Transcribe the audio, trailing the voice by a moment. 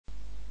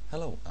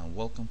Hello and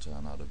welcome to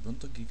another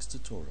Ubuntu Geeks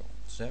tutorial.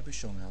 Today I'll be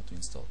showing how to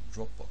install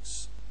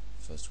Dropbox.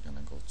 First we're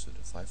gonna go to the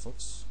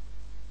Firefox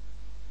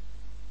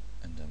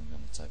and then we're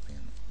gonna type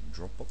in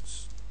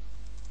Dropbox.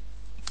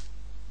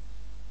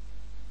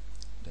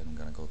 Then we're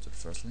gonna go to the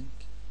first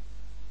link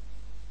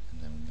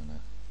and then we're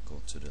gonna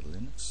go to the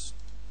Linux.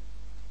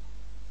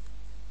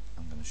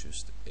 I'm gonna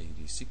choose the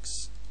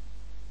 86.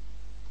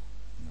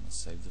 I'm gonna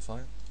save the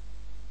file.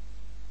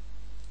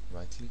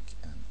 Right click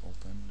and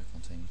open the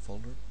containing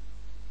folder.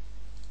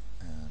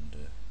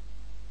 And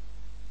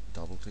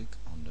double click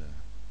on the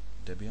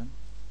Debian,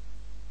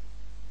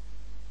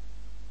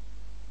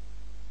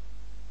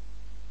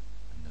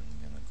 and then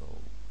we're gonna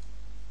go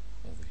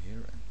over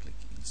here and click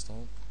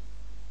install,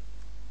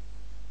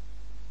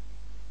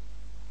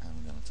 and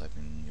we're gonna type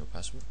in your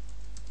password.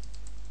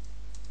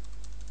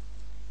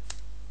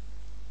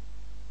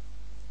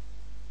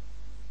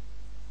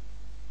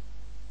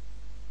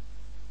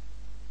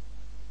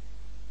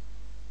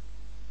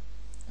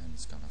 And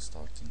it's gonna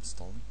start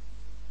installing.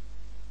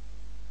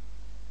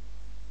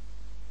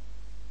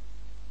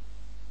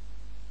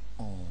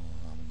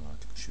 I'm going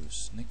to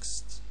choose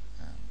next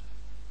and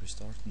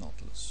restart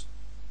Nautilus.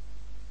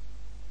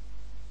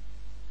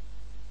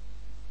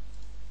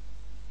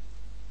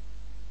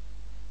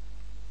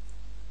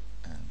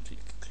 And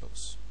click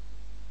close.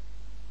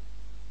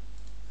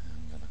 And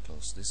I'm going to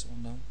close this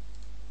one down.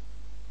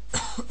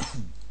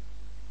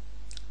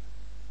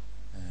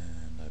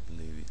 And I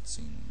believe it's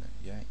in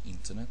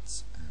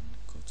internet, and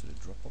go to the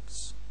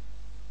Dropbox,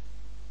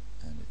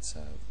 and it's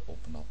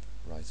opened up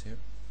right here.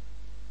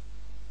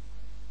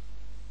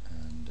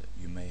 And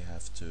you may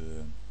have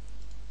to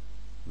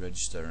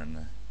register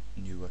a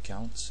new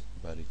account,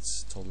 but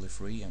it's totally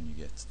free and you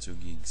get 2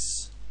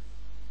 gigs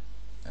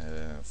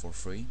for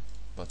free,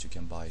 but you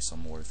can buy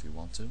some more if you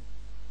want to.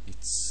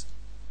 It's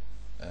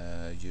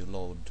you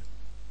load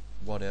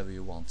whatever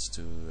you want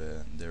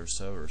to their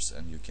servers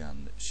and you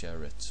can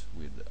share it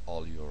with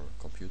all your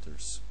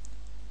computers.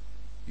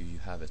 You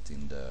have it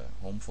in the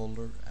home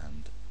folder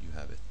and you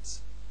have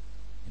it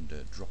in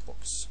the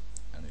Dropbox,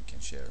 and you can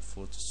share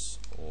photos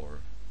or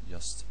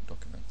just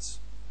documents.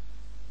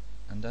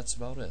 And that's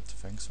about it.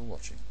 Thanks for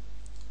watching.